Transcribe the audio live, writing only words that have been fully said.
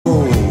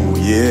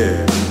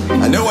Yeah,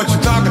 I know what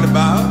you're talking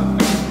about.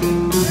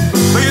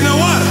 But you know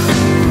what?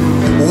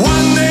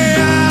 One day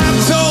I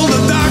told the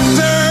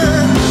doctor,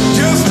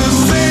 just the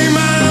same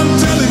I'm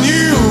telling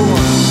you,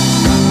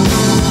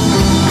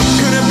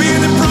 could it be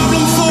any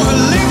problem for her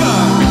liver,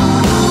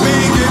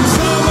 making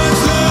so much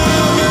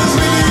love as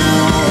we do?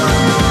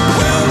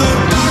 Well, the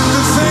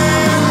doctor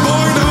said,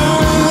 boy,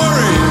 don't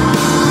worry,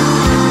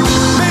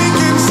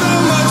 making so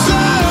much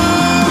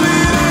love,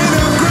 it ain't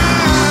a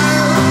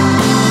crime.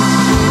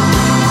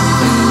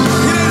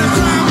 It ain't a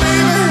crime,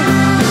 baby.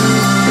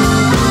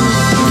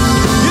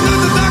 You know,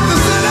 the doctor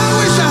said, I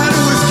wish I had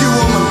a whiskey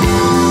woman.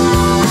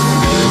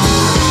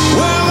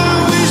 Well, I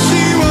wish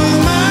she was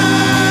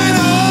mine,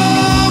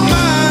 oh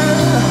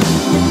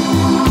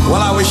mine.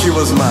 Well, I wish she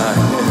was mine,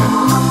 yeah.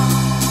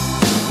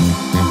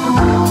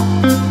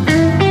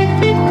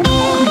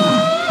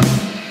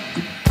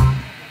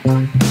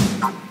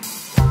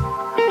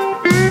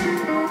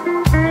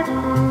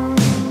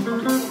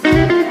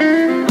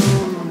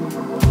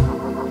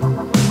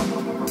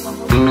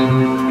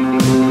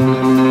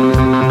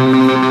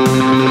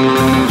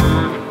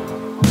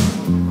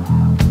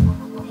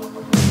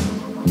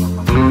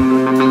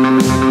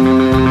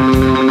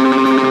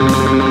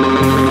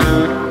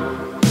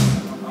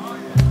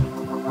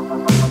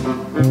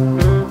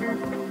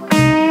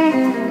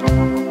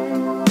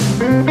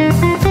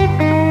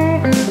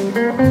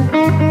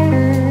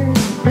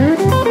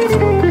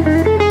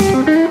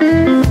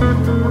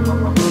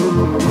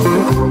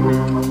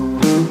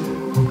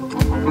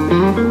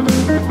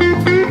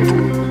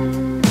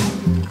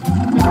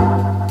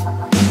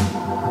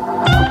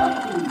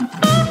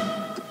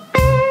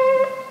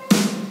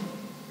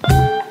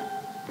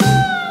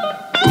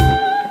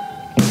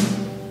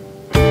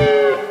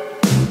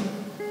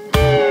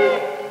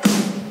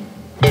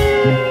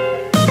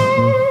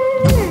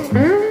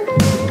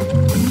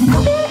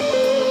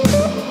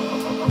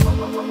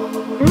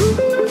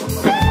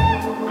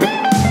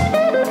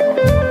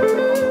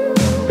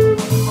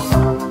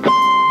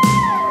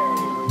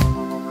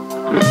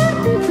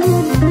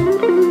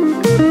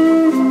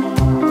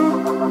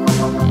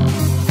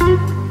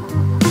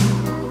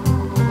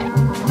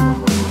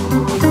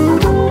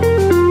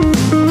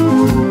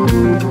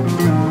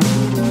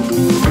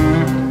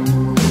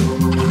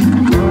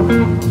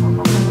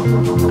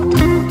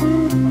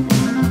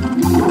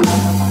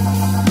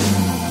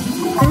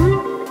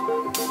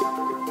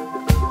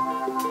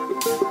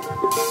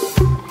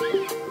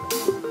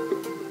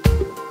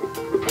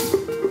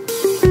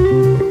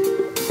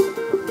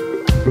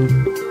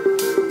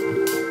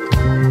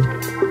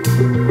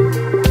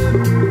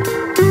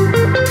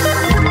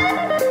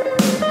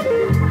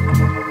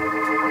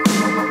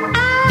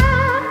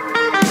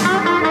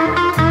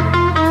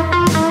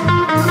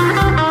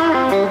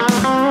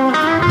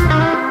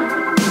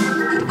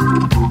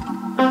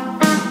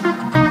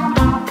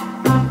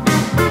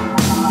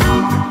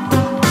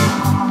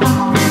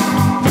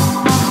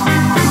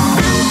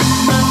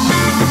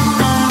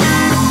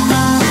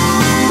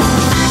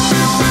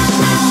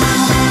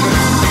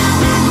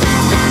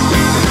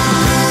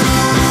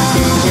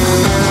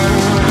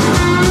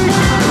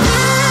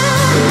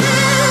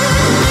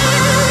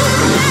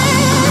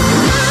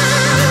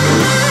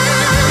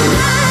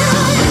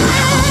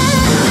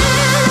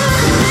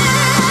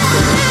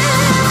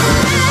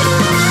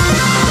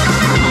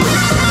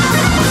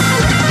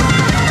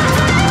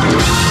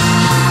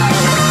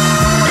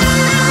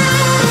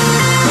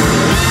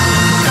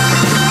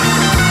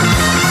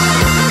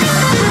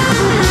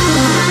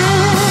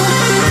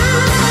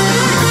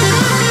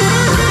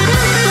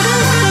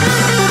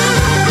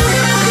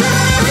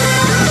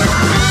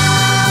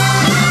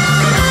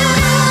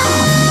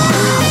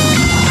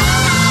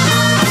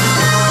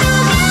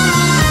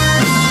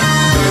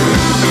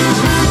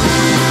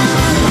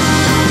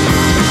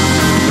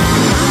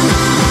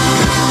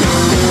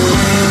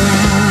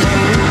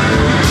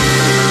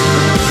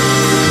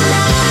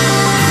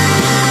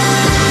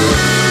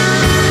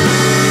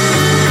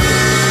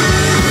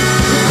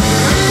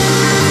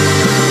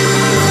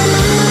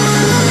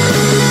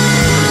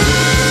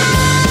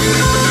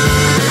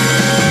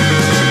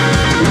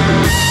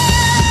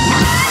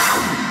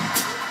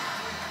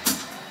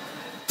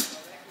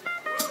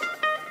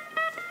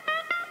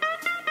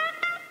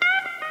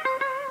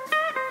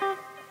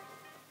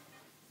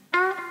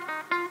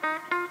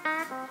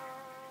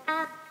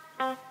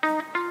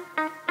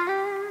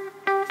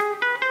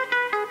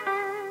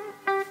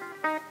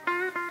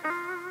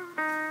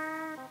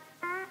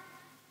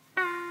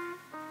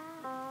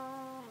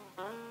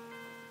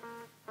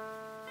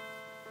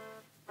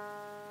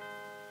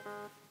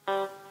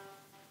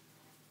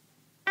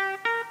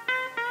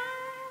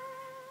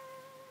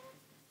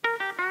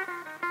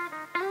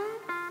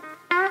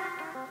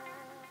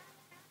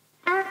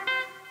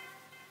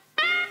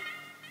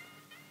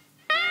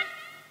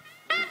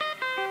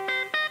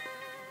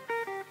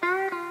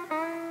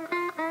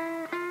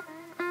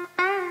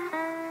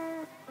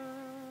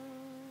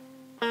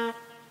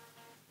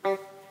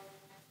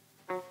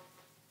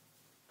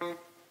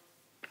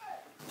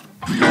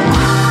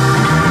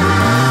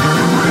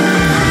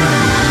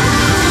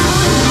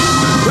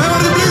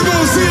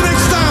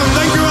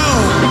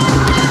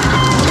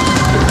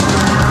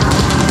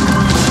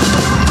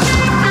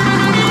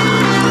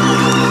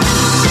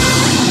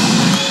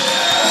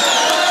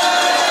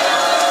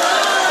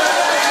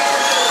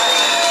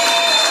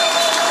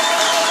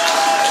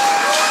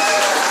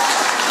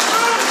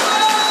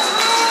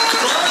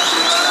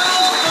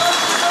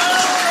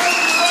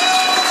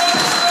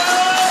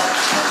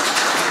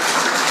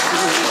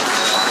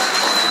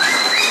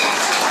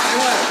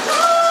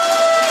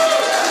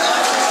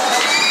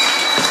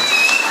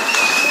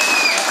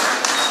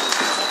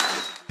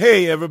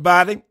 Hey,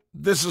 everybody.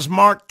 This is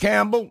Mark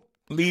Campbell,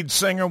 lead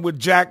singer with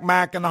Jack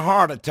Mack and the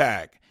Heart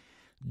Attack,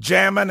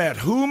 jamming at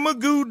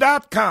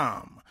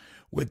Magoo.com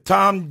with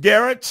Tom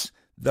Garrett's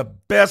the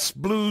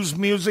best blues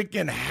music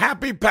in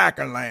happy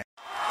Packerland.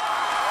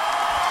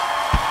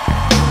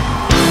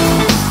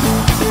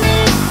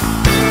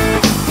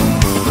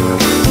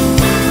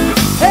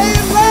 Hey,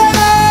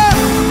 Atlanta!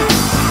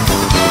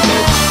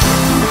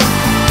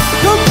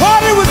 Good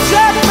party with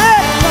Jack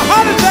Mack and the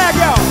Heart Attack,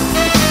 y'all.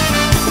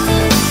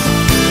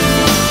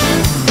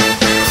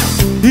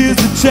 Here's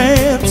a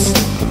chance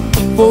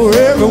for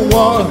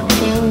everyone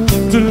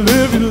to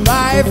live your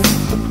life,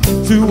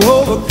 to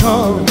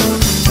overcome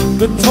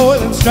the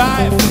toil and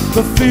strife,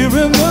 the fear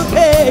and the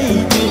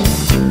pain,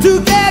 to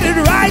get it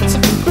right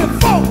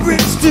before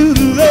it's too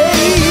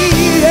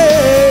late.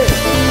 Yeah.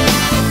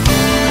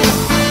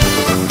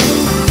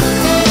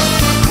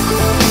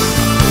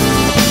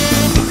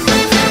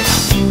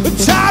 A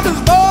child is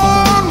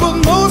born with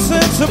no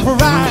sense of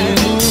pride,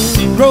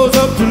 grows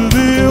up to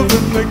live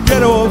in the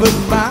ghetto of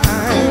his mind.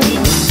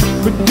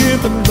 But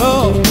given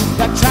love,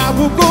 that child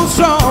will go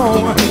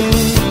strong.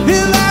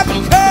 He'll have the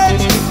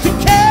courage to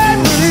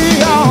carry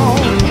on.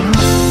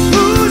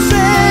 Who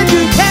said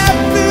you have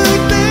to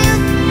live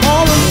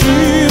on a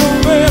field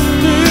of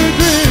empty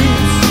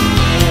dreams?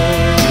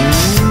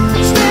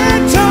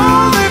 Stand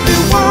tall if you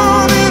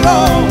want it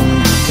all.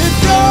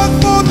 It's yours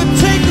for the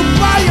taking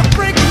while you're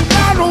breaking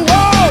down the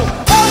wall.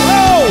 Oh,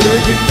 oh.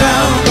 Breaking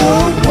down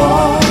the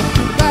wall.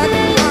 Back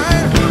in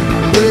line.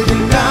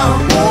 Breaking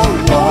down the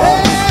wall.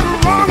 Every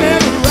wrong,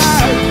 every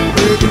right.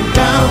 Breaking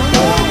down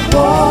the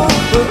wall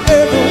for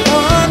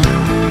everyone.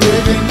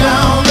 Breaking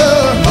down the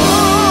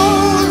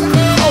wall.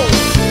 Oh.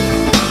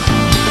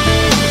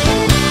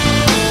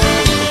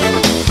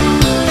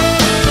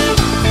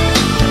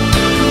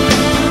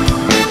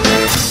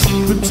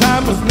 The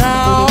time is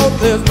now,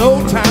 there's no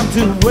time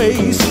to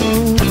waste.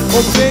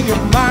 Open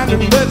your mind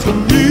and let's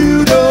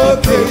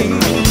communicate.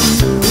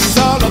 It's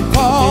all a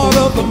part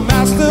of the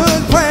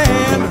master's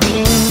plan.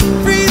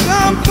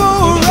 Freedom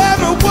for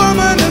every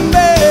woman and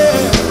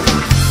man.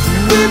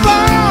 We've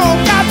all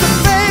got to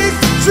face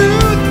the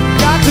truth,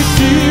 got to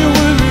deal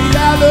with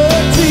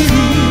reality.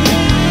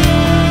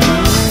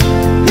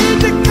 Hit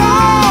the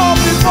call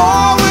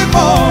before we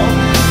fall.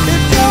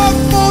 It's yours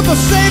for the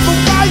sake of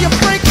while you're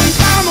breaking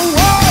down the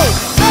wall.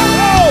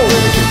 Oh,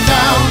 breaking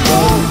down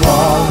the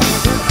wall.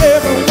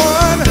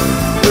 Everyone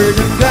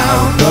breaking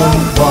down the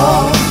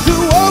wall to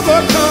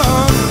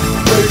overcome.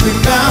 Breaking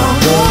down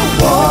the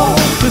wall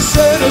to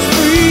set us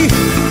free.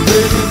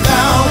 Breaking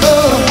down the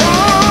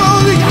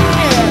wall, yeah.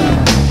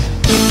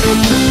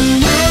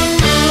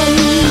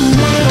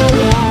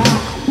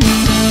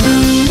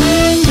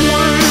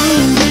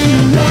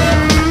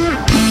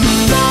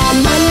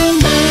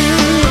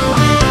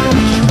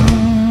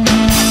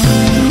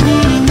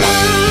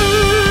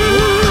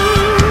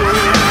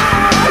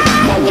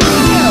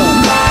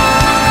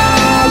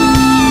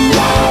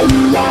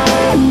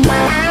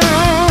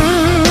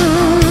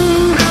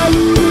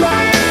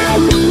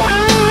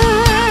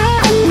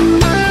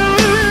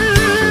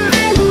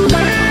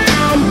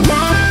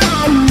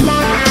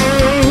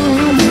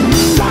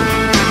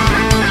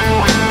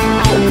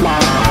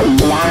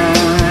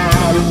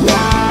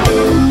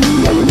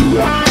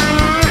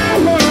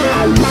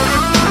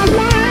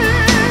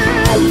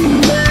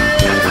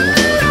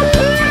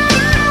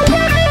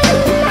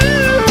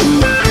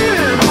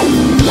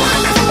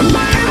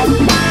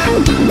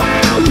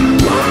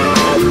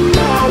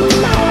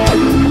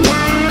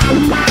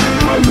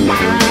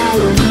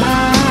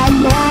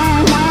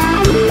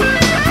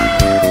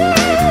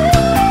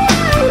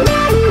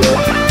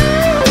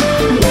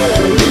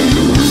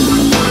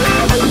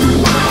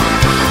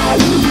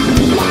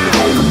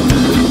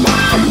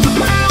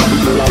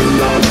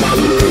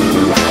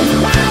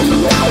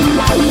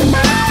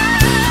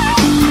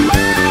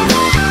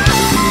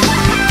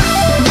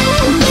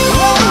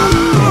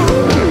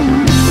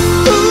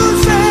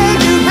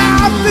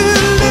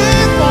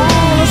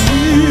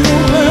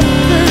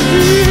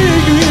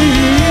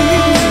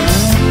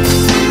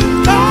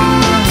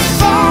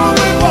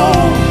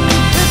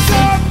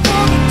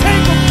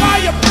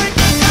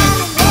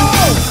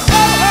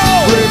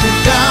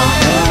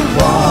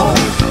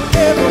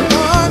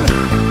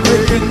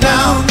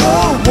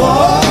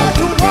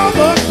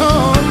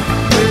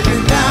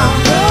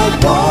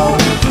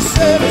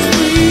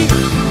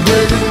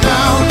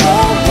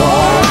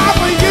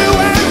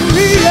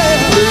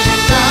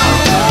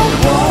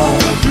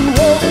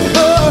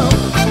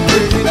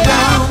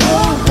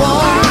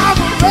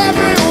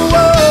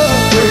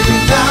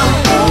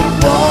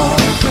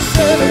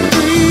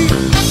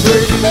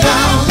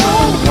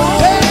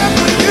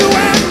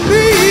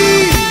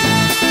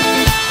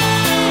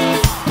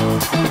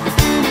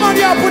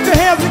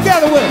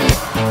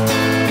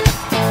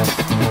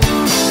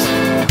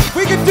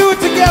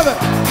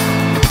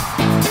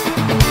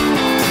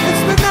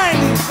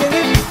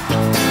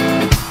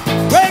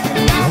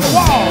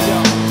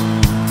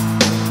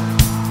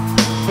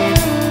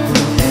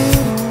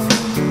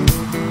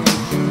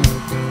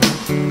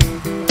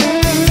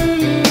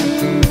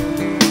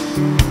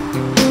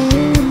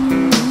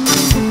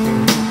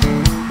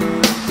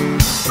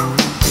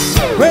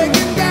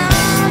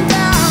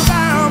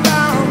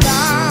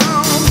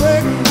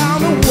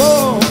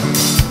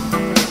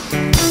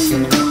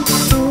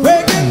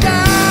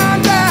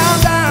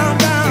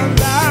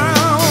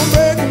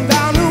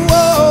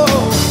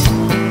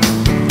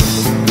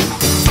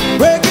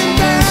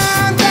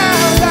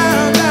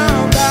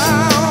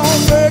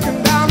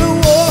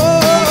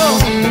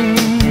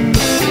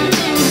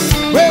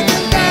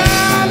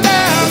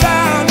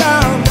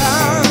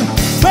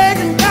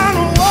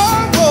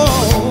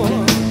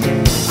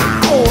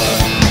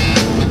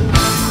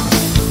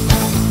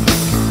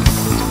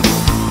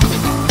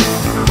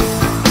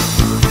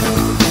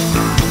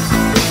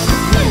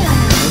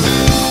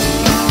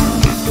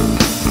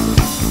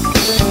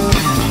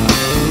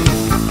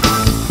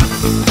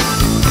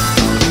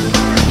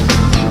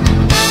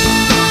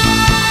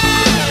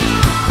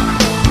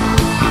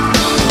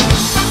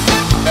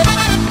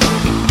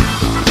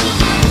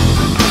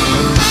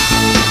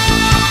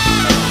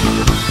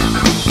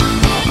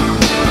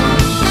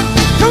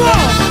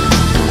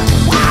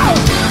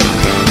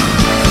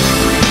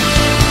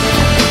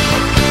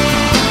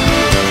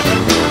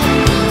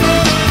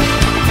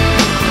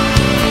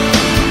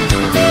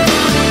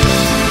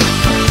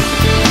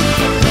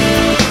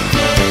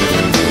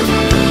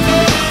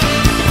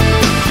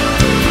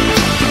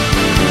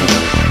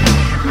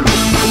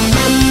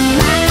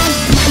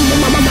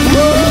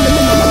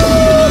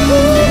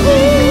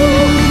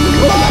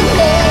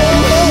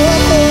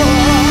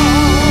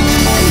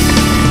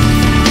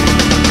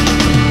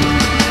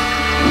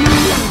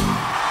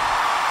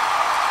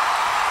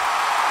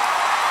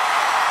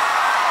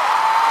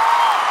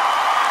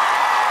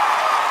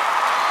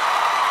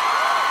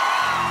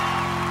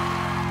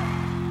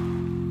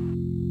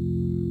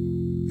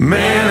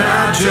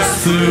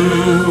 just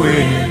flew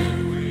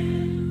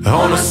in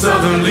on a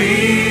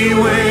southerly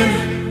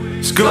wind.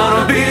 It's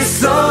gonna be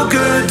so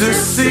good to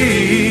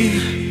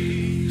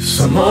see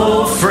some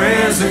old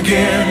friends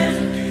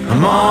again.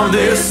 I'm on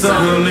this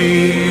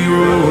southerly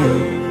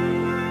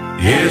road.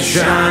 It's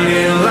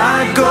shining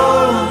like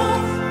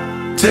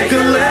gold. Take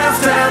a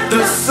left at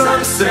the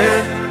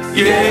sunset.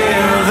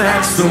 Yeah,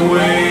 that's the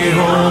way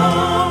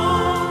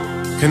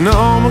home. Can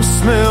almost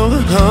smell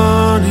the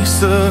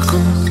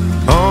honeysuckle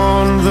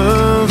on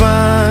the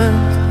vine.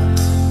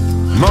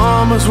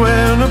 Mama's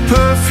wearing a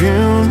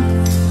perfume,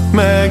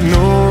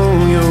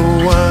 magnolia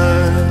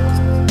wine.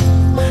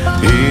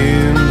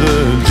 In the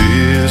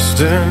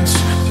distance,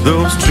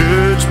 those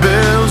church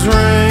bells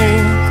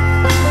ring.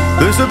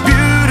 There's a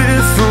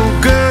beautiful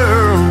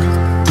girl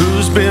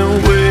who's been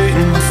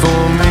waiting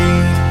for me.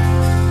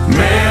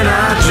 Man,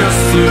 I just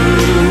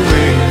flew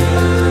in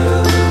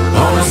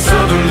on a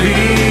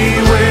southerly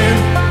wind.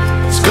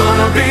 It's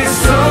gonna be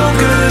so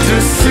good to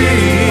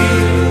see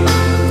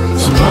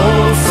some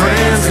old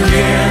friends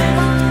again.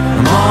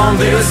 I'm on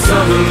this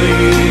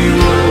southerly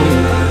road.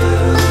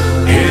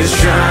 It's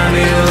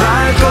shining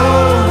like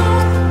gold.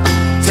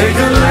 Take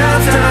a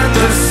left at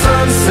the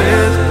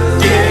sunset.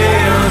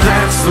 Yeah,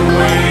 that's the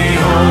way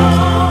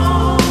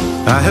home.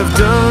 I have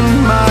done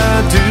my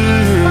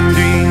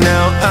duty,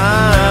 now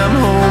I'm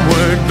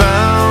homeward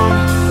bound.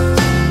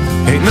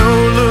 Ain't no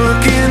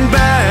looking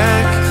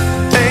back,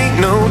 ain't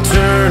no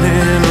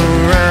turning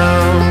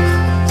around.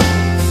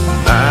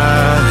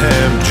 I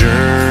have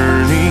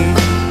journeyed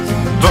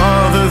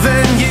farther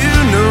than you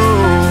know.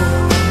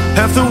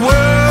 Half the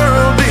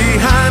world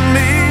behind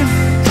me,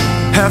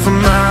 half a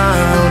mile